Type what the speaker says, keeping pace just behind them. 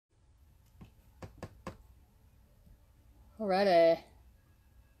Alrighty.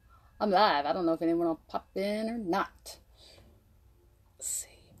 I'm live. I don't know if anyone will pop in or not. Let's see.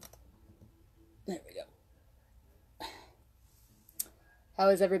 There we go. How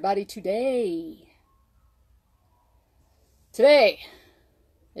is everybody today? Today,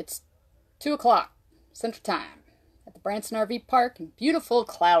 it's 2 o'clock Central Time at the Branson RV Park in beautiful,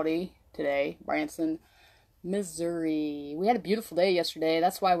 cloudy today, Branson, Missouri. We had a beautiful day yesterday.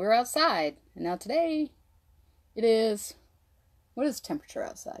 That's why we were outside. And now today, it is... What is the temperature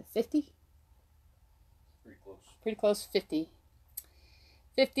outside? 50? Pretty close. Pretty close, 50.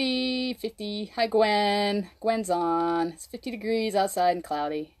 50. Hi, Gwen. Gwen's on. It's 50 degrees outside and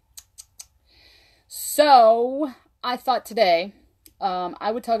cloudy. So, I thought today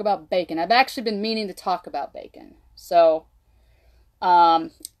I would talk about bacon. I've actually been meaning to talk about bacon. So,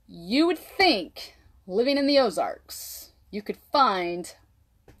 you would think, living in the Ozarks, you could find...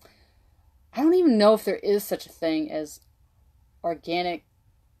 I don't even know if there is such a thing as organic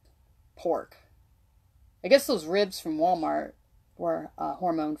pork. I guess those ribs from Walmart were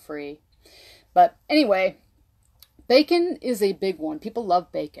hormone free. But anyway, bacon is a big one. People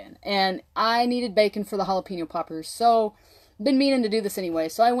love bacon. And I needed bacon for the jalapeno poppers. So I've been meaning to do this anyway.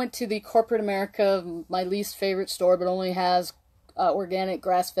 So I went to the corporate America, my least favorite store, but only has organic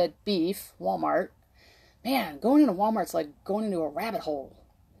grass-fed beef, Walmart. Man, going into Walmart's like going into a rabbit hole.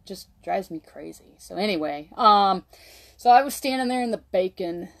 It just drives me crazy. So anyway, so I was standing there in the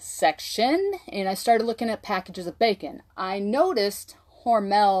bacon section, and I started looking at packages of bacon. I noticed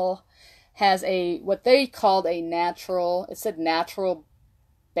Hormel has what they called a natural, it said natural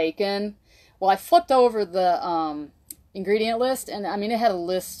bacon. Well, I flipped over the ingredient list, and I mean, it had a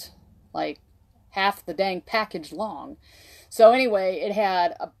list like half the dang package long. So anyway, it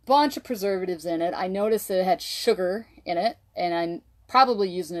had a bunch of preservatives in it. I noticed that it had sugar in it, and I'm probably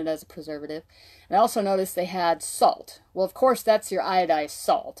using it as a preservative. And I also noticed they had salt. Well, of course, that's your iodized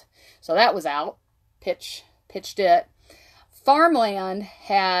salt. So that was out. Pitched it. Farmland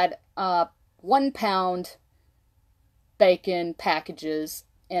had 1 pound bacon packages,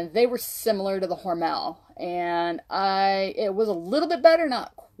 and they were similar to the Hormel. And it was a little bit better,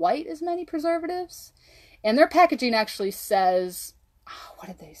 not quite as many preservatives. And their packaging actually says, what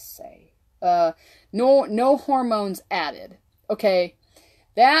did they say? No hormones added. Okay,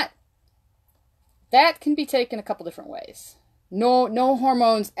 that can be taken a couple different ways. No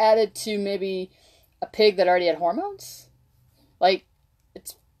hormones added to maybe a pig that already had hormones? Like,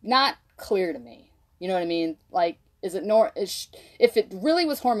 it's not clear to me. You know what I mean? Like, if it really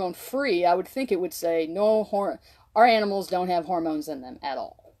was hormone free, I would think it would say our animals don't have hormones in them at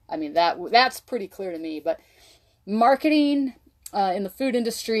all. I mean, that's pretty clear to me. But marketing in the food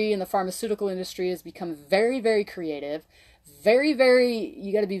industry and the pharmaceutical industry has become very, very creative. Very, very,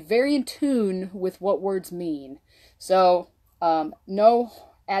 you got to be very in tune with what words mean. So, no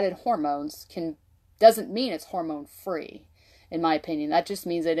added hormones doesn't mean it's hormone free, in my opinion. That just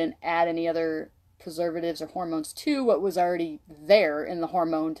means they didn't add any other preservatives or hormones to what was already there in the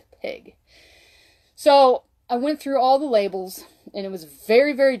hormoned pig. So, I went through all the labels, and it was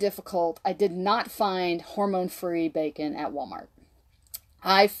very, very difficult. I did not find hormone-free bacon at Walmart.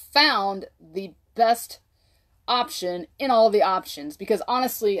 I found the best option in all the options, because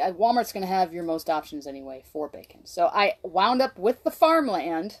honestly, Walmart's going to have your most options anyway for bacon. So I wound up with the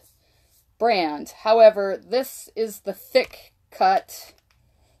Farmland brand. However, this is the thick cut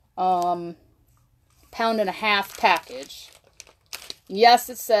 £1.5 package. Yes,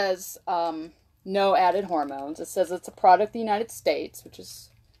 it says no added hormones. It says it's a product of the United States, which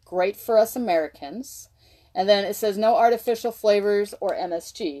is great for us Americans. And then it says no artificial flavors or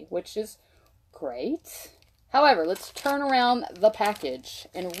MSG, which is great. However, let's turn around the package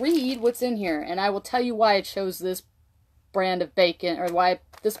and read what's in here. And I will tell you why I chose this brand of bacon, or why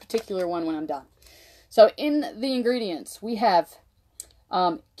this particular one when I'm done. So in the ingredients, we have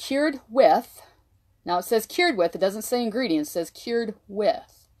cured with. Now it says cured with. It doesn't say ingredients. It says cured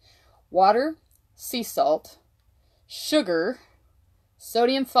with. Water, sea salt, sugar,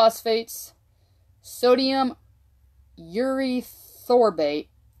 sodium phosphates, sodium erythorbate,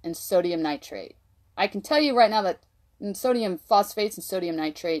 and sodium nitrate. I can tell you right now that sodium phosphates and sodium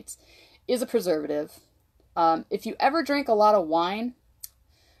nitrates is a preservative. If you ever drink a lot of wine,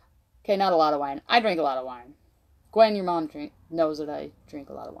 okay, not a lot of wine. I drink a lot of wine. Gwen, your mom knows that I drink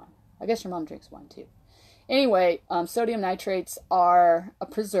a lot of wine. I guess your mom drinks wine too. Anyway, sodium nitrates are a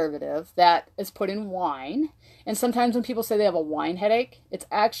preservative that is put in wine. And sometimes when people say they have a wine headache, it's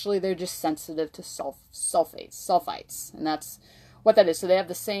actually they're just sensitive to sulfites. And that's what that is. So they have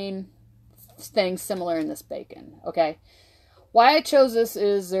the same thing similar in this bacon. Okay. Why I chose this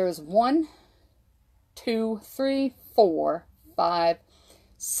is there's 1, 2, 3, 4, 5,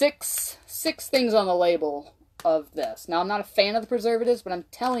 6 things on the label of this. Now, I'm not a fan of the preservatives, but I'm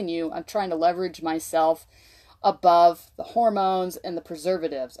telling you, I'm trying to leverage myself above the hormones and the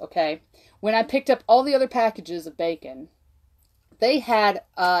preservatives, okay? When I picked up all the other packages of bacon, they had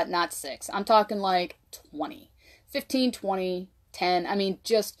not 6. I'm talking like 20. 15, 20, 10. I mean,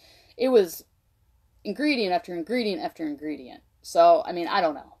 just, it was ingredient after ingredient after ingredient. So, I mean, I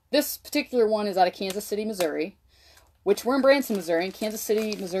don't know. This particular one is out of Kansas City, Missouri, which we're in Branson, Missouri, and Kansas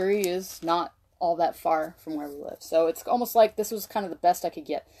City, Missouri is not all that far from where we live. So it's almost like this was kind of the best I could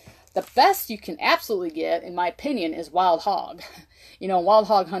get. The best you can absolutely get, in my opinion, is wild hog. You know, wild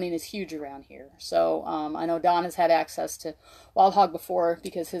hog hunting is huge around here. So I know Don has had access to wild hog before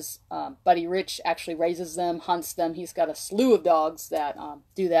because his buddy Rich actually raises them, hunts them. He's got a slew of dogs that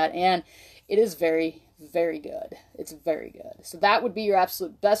do that, and it is very, very good. It's very good. So that would be your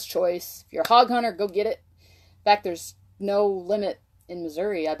absolute best choice. If you're a hog hunter, go get it. In fact, there's no limit in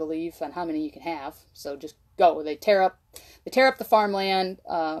Missouri, I believe, on how many you can have. So just go. They tear up the farmland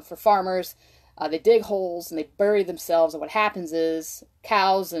for farmers. They dig holes and they bury themselves. And what happens is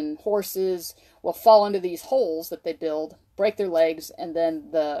cows and horses will fall into these holes that they build, break their legs, and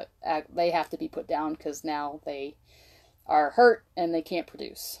then they have to be put down because now they are hurt and they can't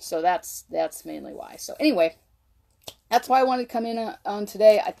produce. So that's mainly why. So anyway, that's why I wanted to come in on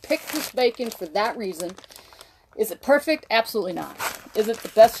today. I picked this bacon for that reason. Is it perfect? Absolutely not. Is it the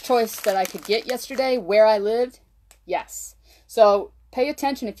best choice that I could get yesterday where I lived? Yes. So pay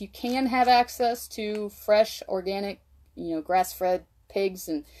attention. If you can have access to fresh, organic, grass-fed pigs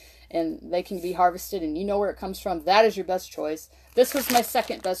and they can be harvested and you know where it comes from, that is your best choice. This was my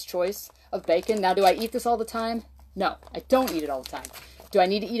second best choice of bacon. Now, do I eat this all the time? No, I don't eat it all the time. Do I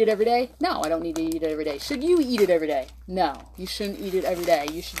need to eat it every day? No, I don't need to eat it every day. Should you eat it every day? No, you shouldn't eat it every day.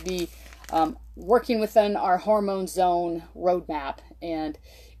 You should be working within our hormone zone roadmap, and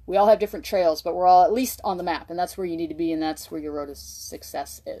we all have different trails, but we're all at least on the map, and that's where you need to be, and that's where your road to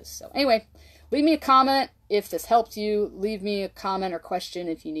success is. So anyway, leave me a comment if this helped you. Leave me a comment or question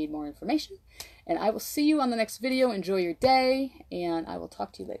if you need more information, and I will see you on the next video. Enjoy your day, and I will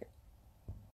talk to you later.